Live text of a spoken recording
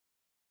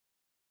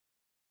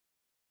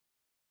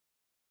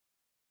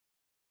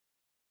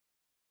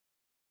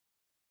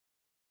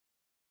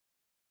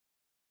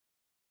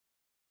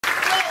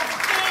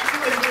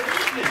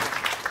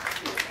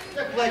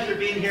pleasure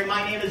being here.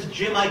 My name is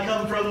Jim. I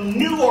come from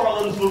New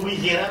Orleans,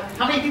 Louisiana.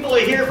 How many people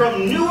are here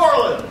from New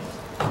Orleans?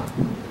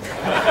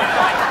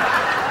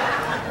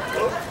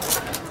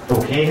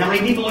 Okay, how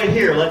many people are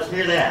here? Let's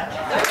hear that.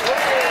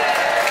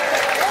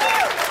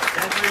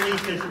 That's really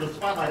because of the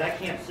spotlight. I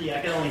can't see.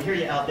 I can only hear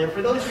you out there.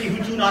 For those of you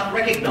who do not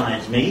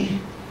recognize me,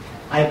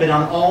 I have been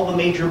on all the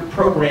major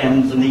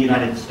programs in the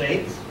United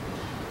States.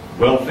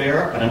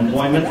 Welfare,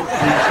 unemployment, food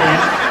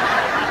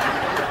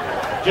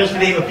stamps. Just to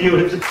name a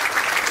few.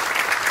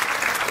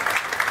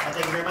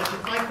 Thank you very much.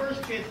 It's my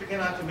first chance to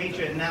come out to meet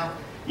you, and now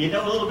you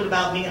know a little bit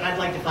about me, and I'd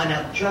like to find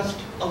out just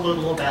a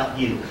little about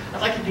you.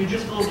 I'd like to do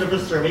just a little bit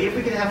of a survey. If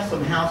we could have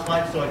some house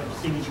lights so I can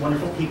see these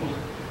wonderful people.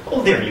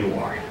 Oh, there you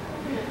are.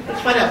 Let's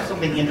find out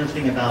something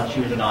interesting about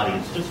you as an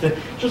audience.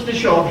 Just a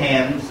show of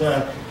hands.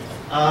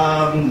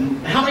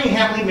 How many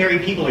happily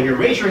married people are here?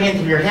 Raise your hands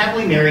if you're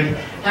happily married.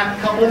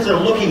 Couples are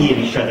looking at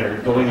each other,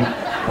 going,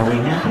 "Are we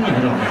happy? I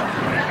don't know."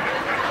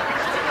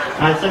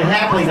 I said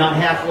happily, not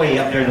halfway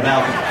up there in the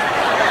balcony.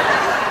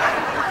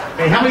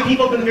 Okay, how many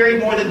people have been married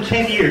more than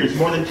 10 years?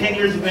 More than 10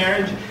 years of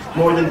marriage?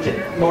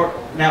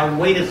 Now,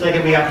 wait a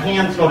second, we got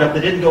hands going up that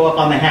didn't go up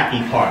on the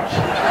happy part.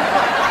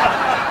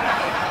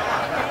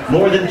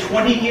 More than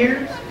 20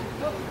 years?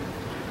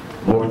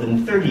 More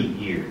than 30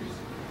 years?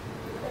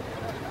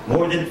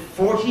 More than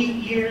 40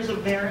 years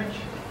of marriage?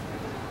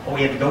 Oh,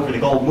 we have to go for the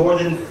gold. More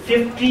than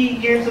 50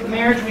 years of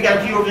marriage? We got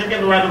a few over there.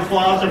 Give a round of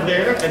applause over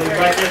there. And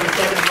right there in the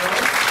second row.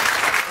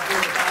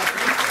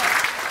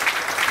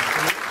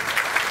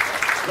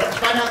 Let's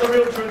find out the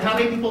real truth. How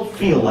many people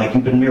feel like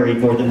you've been married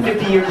more than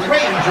 50 years?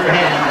 Raise your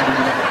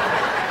hand.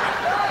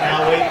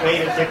 Now,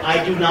 wait a sec. I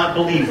do not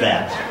believe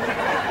that.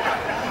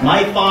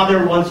 My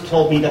father once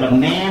told me that a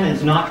man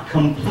is not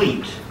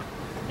complete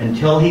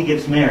until he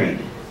gets married.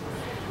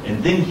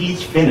 And then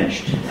he's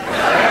finished.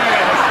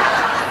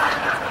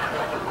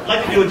 I'd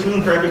like to do a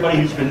tune for everybody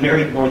who's been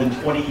married more than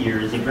 20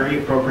 years, a very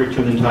appropriate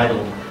tune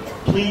entitled,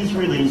 "Please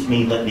Release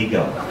Me, Let Me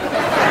Go."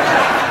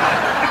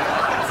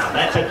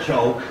 That's a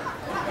joke.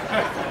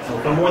 So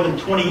for more than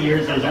 20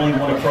 years, there's only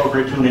one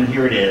appropriate tune, and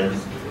here it is.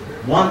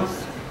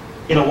 Once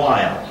in a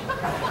while.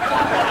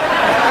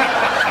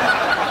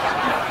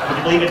 Would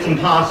you believe it's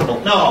impossible?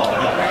 No.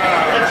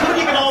 A tune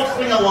you can all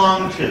sing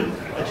along to.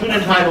 A tune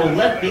entitled,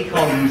 "Let Me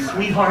Call You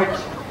Sweetheart,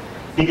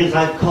 because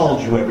I've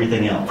called you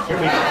everything else." Here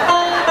we go.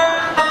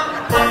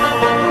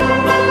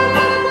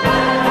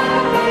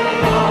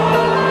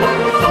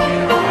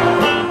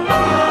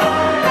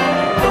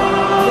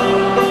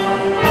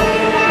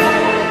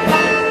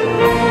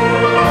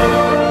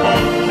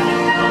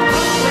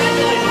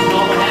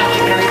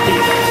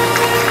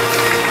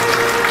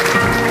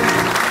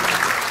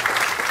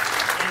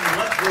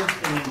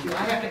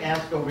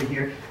 Over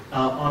here,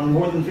 on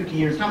more than 50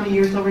 years. How many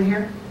years over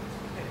here?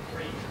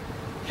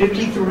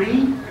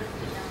 53?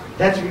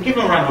 That's, give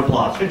them a round of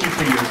applause.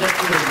 53 years. That's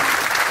really,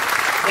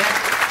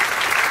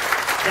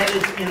 that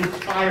is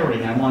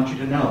inspiring, I want you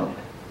to know.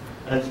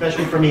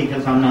 Especially for me,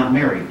 because I'm not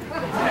married.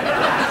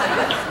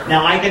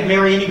 Now, I could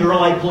marry any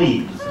girl I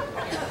please.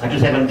 I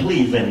just haven't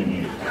pleased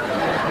any.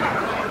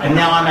 And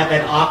now I'm at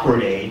that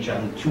awkward age.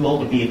 I'm too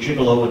old to be a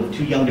gigolo and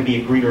too young to be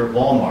a greeter at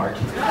Walmart.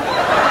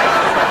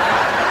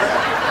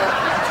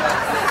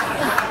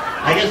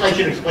 I guess I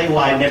should explain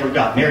why I never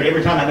got married.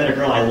 Every time I met a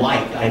girl I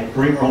liked, I'd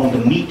bring her home to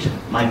meet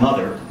my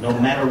mother. No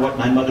matter what,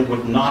 my mother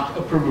would not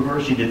approve of her.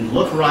 She didn't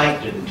look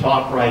right, didn't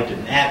talk right,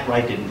 didn't act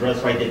right, didn't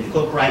dress right, didn't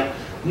cook right.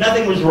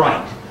 Nothing was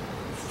right.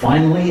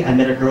 Finally, I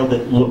met a girl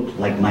that looked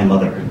like my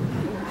mother.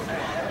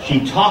 She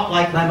talked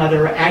like my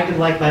mother, acted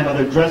like my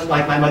mother, dressed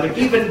like my mother,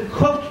 even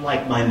cooked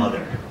like my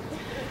mother.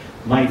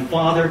 My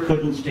father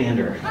couldn't stand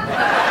her.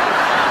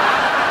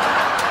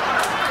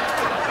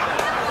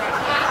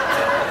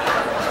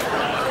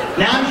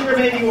 Now, I'm sure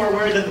many of you are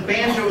aware that the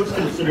banjo is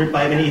considered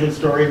by many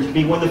historians to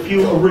be one of the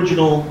few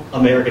original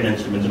American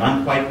instruments, and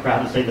I'm quite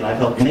proud to say that I've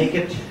helped make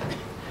it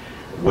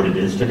what it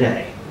is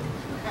today.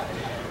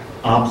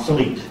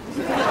 Obsolete.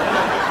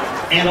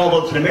 And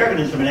although it's an American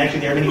instrument,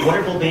 actually there are many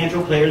wonderful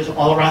banjo players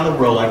all around the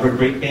world. I've heard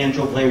great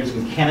banjo players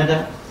in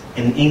Canada,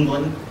 in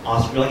England,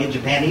 Australia,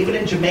 Japan, even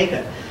in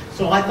Jamaica.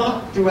 So I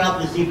thought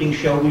throughout this evening's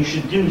show we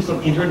should do some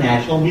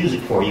international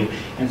music for you.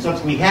 And since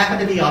we happen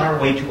to be on our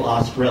way to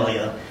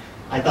Australia,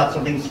 I thought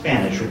something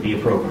Spanish would be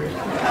appropriate.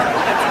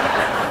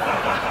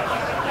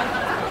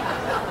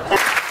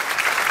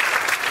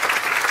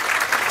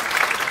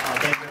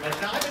 Thank you very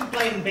much. Now, I've been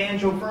playing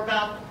banjo for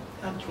about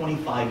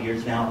 25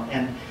 years now,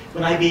 and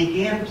when I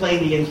began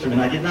playing the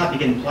instrument, I did not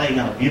begin playing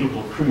on a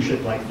beautiful cruise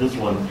ship like this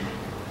one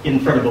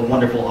in front of a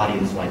wonderful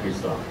audience like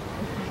yourself.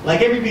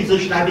 Like every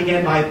musician, I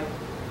began by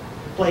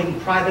playing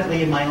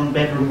privately in my own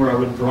bedroom where I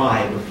would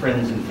bribe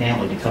friends and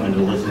family to come in to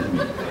listen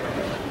to me.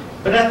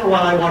 But after a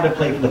while, I wanted to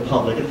play for the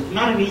public. It's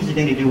not an easy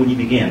thing to do when you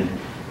begin.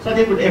 So I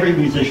did what every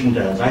musician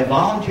does. I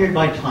volunteered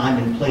my time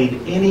and played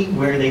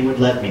anywhere they would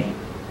let me.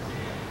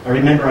 I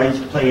remember I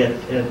used to play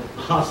at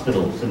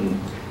hospitals and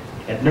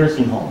at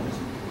nursing homes.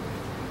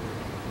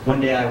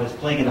 One day I was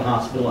playing at a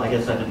hospital. I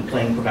guess I'd been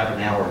playing for about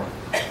an hour.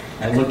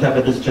 I looked up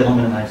at this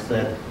gentleman and I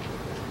said,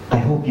 I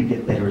hope you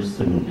get better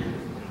soon.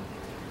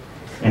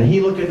 And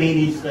he looked at me and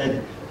he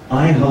said,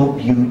 I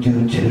hope you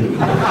do too.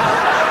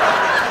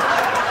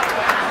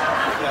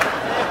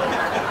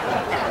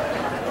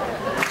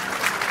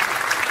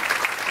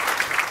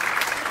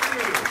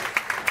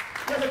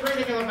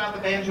 About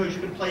the banjo is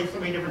you can play so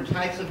many different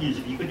types of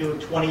music. You can do a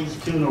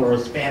 20s tune or a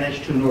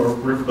Spanish tune or a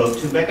riverboat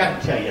tune, but I got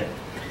to tell you,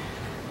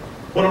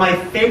 one of my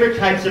favorite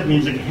types of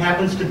music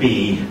happens to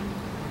be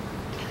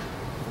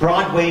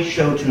Broadway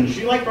show tunes.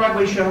 Do you like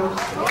Broadway shows?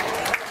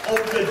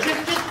 Oh, good.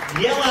 Just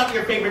yell out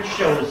your favorite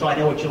shows so I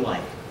know what you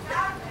like.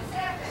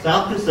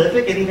 South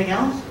Pacific. Anything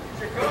else?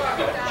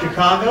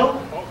 Chicago.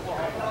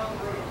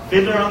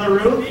 Fiddler on the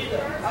Roof.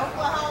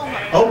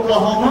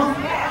 Oklahoma.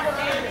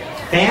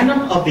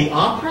 Phantom of the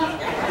Opera.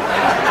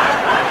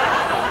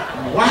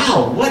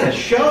 Wow, what a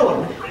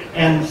show!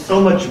 And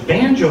so much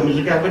banjo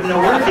music, I wouldn't know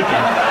where to begin.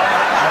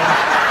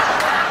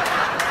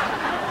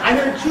 I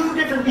heard two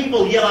different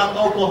people yell out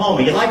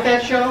Oklahoma. You like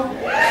that show?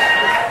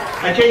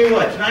 I tell you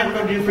what, tonight we're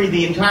going to do for you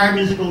the entire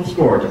musical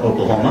score to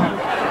Oklahoma.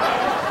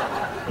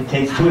 It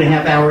takes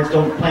 2.5 hours.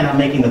 Don't plan on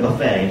making the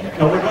buffet.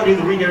 No, we're going to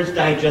do the Reader's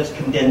Digest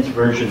condensed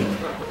version.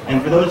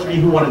 And for those of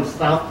you who wanted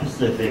South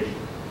Pacific,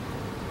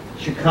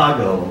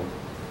 Chicago,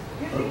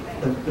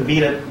 the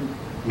Vita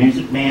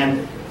Music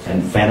Man,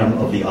 and Phantom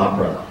of the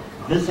Opera.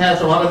 This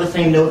has a lot of the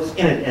same notes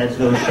in it as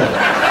those shows.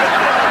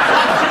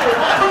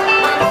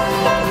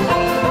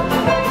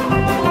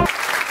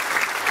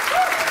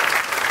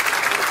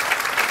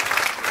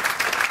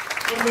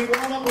 When we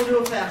warm up, we'll do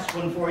a fast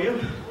one for you.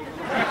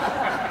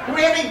 Do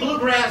we have any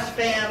bluegrass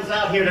fans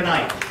out here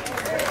tonight?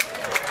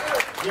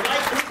 You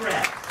like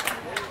bluegrass?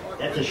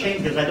 That's a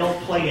shame because I don't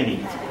play any.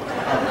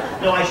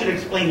 No, I should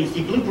explain. You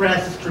see,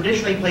 bluegrass is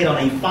traditionally played on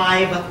a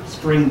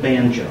 5-string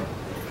banjo.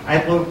 I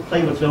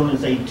play what's known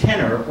as a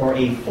tenor or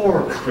a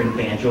 4-string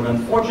banjo, and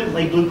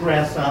unfortunately,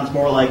 bluegrass sounds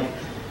more like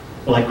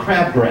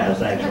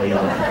crabgrass, actually.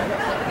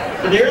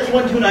 So there is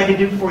one tune I could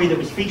do for you that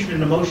was featured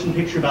in a motion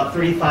picture about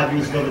 35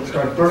 years ago that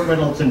starred Burt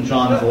Reynolds and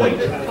John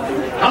Voight.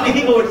 How many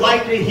people would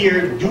like to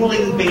hear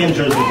dueling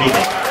banjos with me?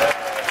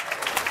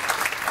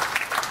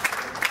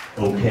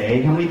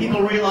 Okay, how many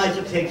people realize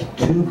it takes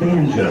 2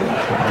 banjos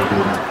to play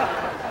dueling?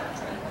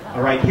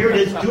 All right, here it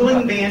is,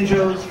 dueling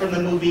banjos from the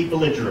movie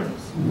Deliverance.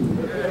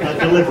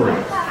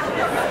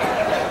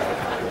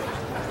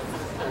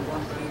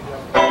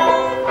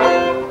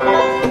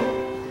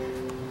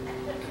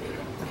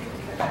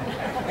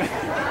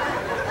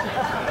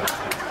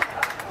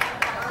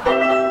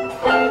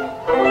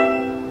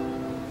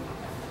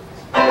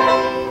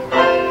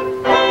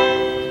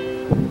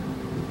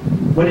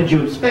 What did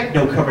you expect?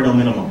 No cover, no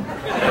minimum.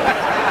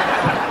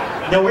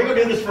 No, we're going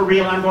to do this for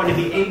real. I'm going to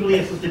be ably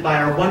assisted by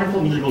our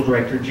wonderful musical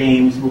director,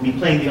 James, who will be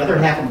playing the other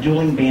half of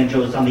dueling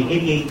banjos on the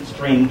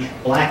 88-string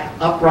black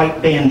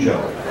upright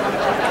banjo.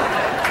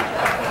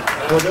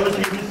 For those of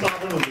you who saw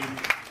the movie,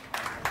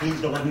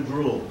 he's the one who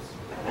drools.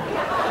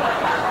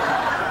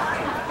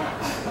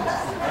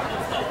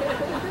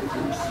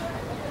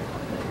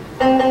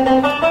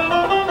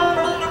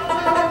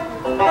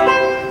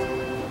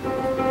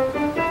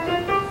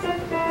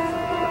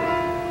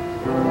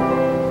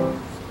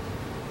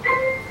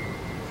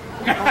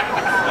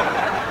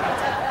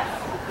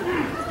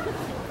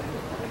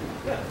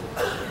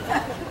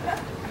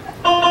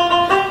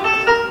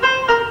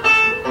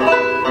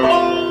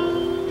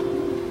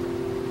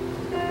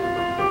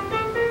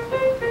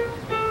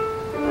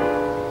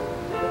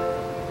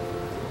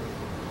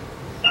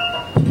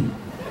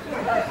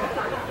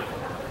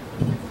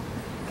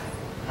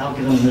 I'll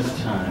get them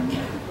this time.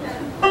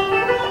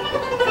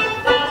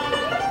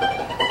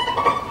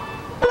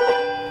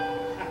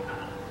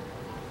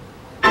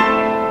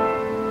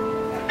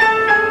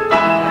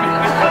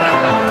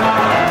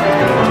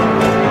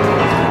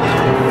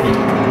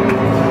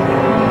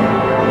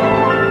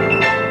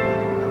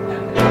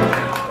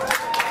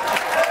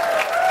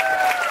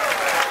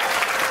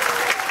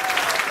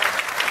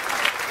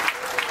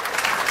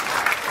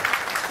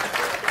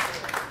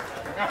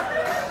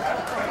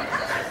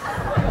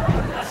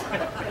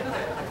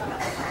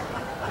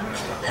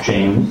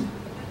 James,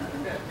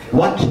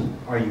 what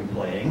are you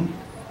playing?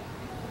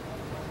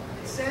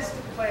 It says to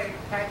play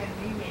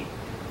Paganini.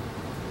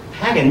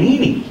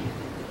 Paganini?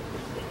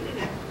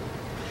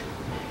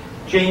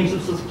 James,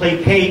 let's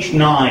play page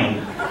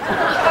 9.